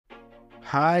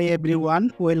Hi everyone,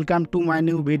 welcome to my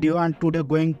new video, and today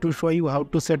going to show you how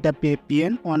to set up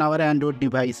APN on our Android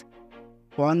device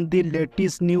on the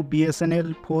latest new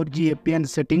bsnl 4G APN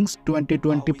settings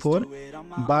 2024,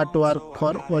 but work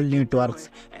for all networks.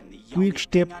 Quick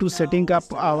step to setting up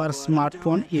our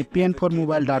smartphone APN for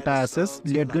mobile data access.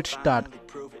 Let's get started.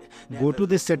 Go to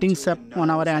the settings app on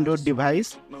our Android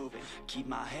device. Keep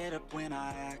my head up when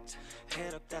I act.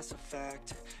 Head up, that's a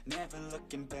fact. Never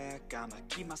looking back. I'ma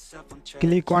keep myself on track.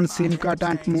 Click on SIM card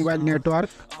and mobile network.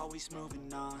 Always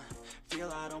moving on. Feel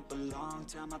I don't belong.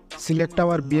 Select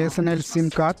our BSNL SIM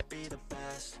card.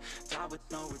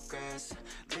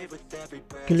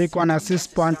 Click on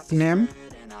assist point name.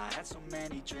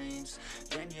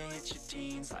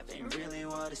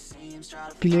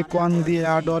 Click on the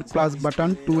add or plus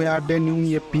button to add a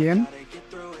new APN.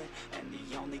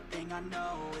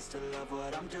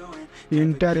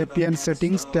 Enter APN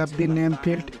settings, tap the name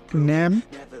field, name.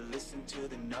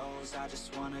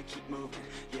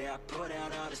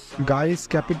 Guys,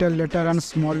 capital letter and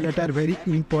small letter very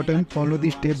important. Follow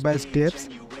the step by steps.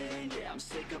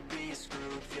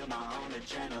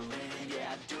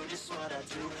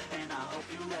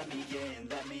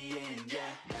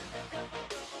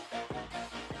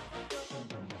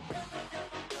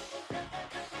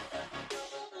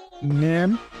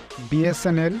 Name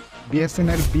BSNL,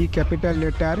 BSNL B capital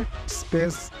letter,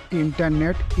 space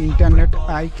internet, internet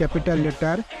I capital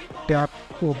letter, tap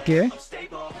OK.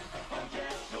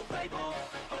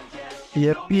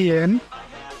 APN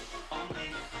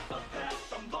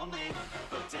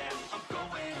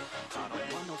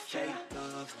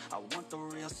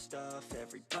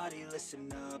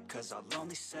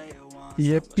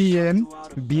APN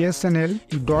bsnl.co.in,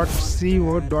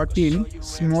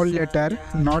 small letter,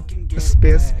 not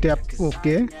space, tap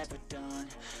OK.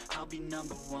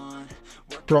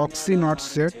 Proxy not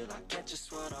set,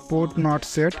 port not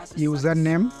set,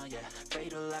 username.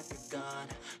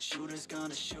 Shooters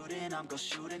gonna shoot and I'm gonna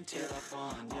shoot until I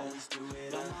fall. Always do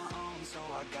it on my own, so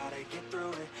I gotta get through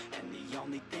it. And the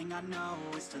only thing I know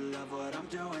is to love what I'm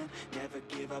doing. Never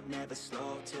give up, never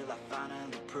slow, till I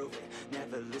finally prove it.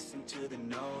 Never listen to the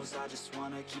no's, I just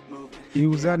wanna keep moving.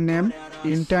 Username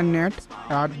internet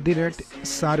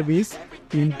 @service,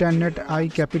 internet I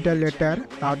capital letter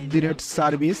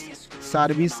 @service,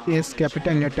 service S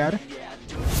capital letter,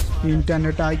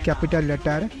 internet I capital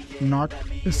letter, not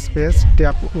space,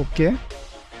 tap OK.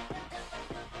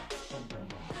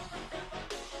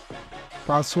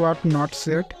 Password not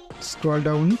set, scroll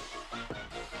down.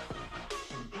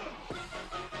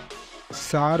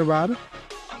 Server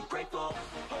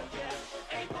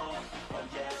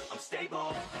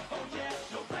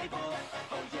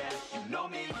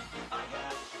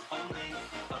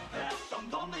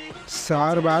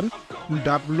server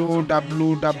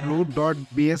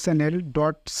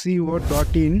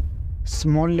www.bsnl.co.in,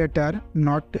 small letter,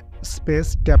 not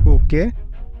space, tap OK.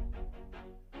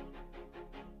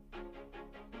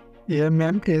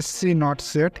 MMSC not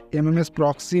set, MMS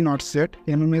proxy not set,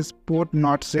 MMS port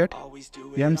not set,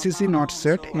 MCC not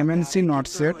set, MNC not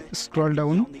set, scroll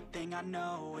down.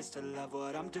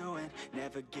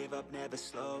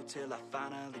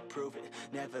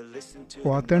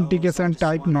 Authentication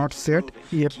type not set,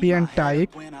 APN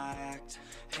type.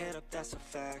 Head up, that's a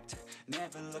fact.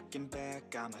 Never looking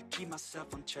back. I'ma keep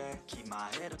myself on track. Keep my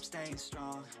head up, staying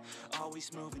strong.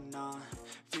 Always moving on.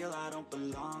 Feel I don't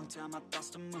belong. Tell my thoughts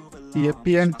to move along.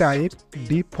 APN type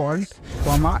default,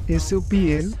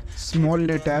 SUPL, small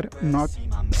letter, not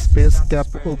space, tap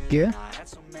OK.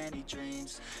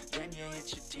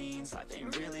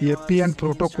 APN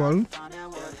protocol.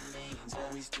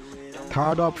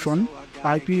 Third option,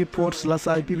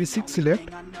 IPv4/IPv6 select.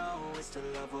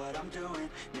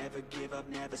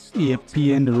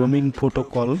 APN roaming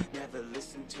protocol.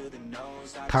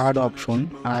 Third option,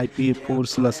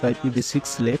 IPv4/IPv6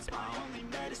 select.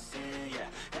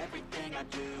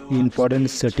 Important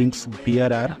settings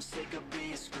BRR,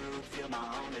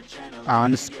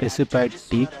 unspecified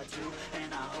tick,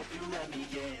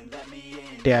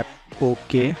 tap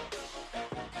OK.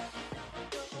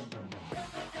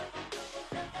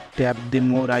 Tap the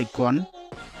more icon,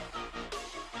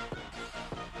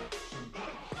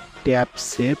 tap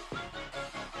save.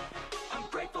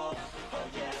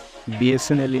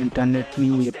 BSNL internet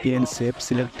new APN save,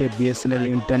 select a BSNL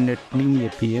internet new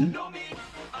APN.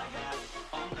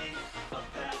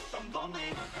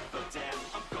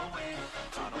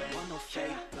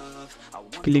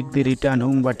 Click the return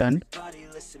home button.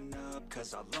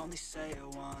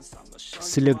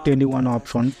 Select any one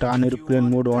option, turn airplane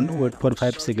mode on, wait for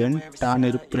 5 seconds, turn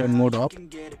airplane mode off.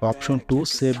 Option 2,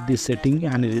 save the setting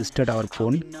and restart our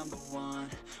phone.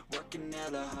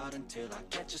 hella hard until I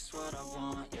get just what I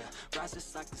want, yeah.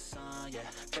 Rises like the sun, yeah,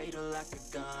 fatal like a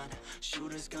gun.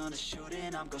 Shooters gonna shoot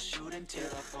and I'm gonna shoot until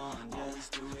I fall, yeah. Always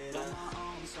do it on my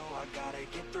own, so I gotta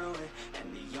get through it. And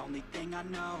the only thing I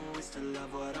know is to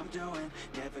love what I'm doing.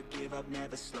 Never give up,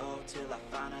 never slow, till I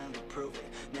finally prove it.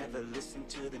 Never listen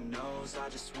to the no's, I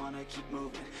just wanna keep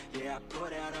moving. Yeah, I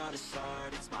put out all this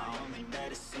art, it's my only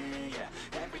medicine,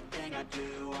 yeah. Everything I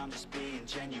do, I'm just being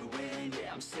genuine,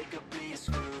 yeah. I'm sick of being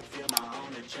screwed, feel my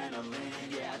own adrenaline,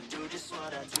 yeah. I do just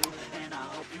what I do, and I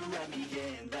hope you let me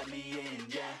in,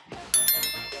 yeah.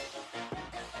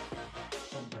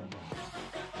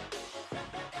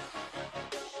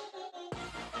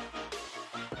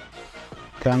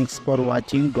 Thanks for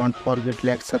watching. Don't forget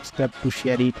like, subscribe to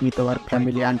share it with our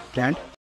family and friends.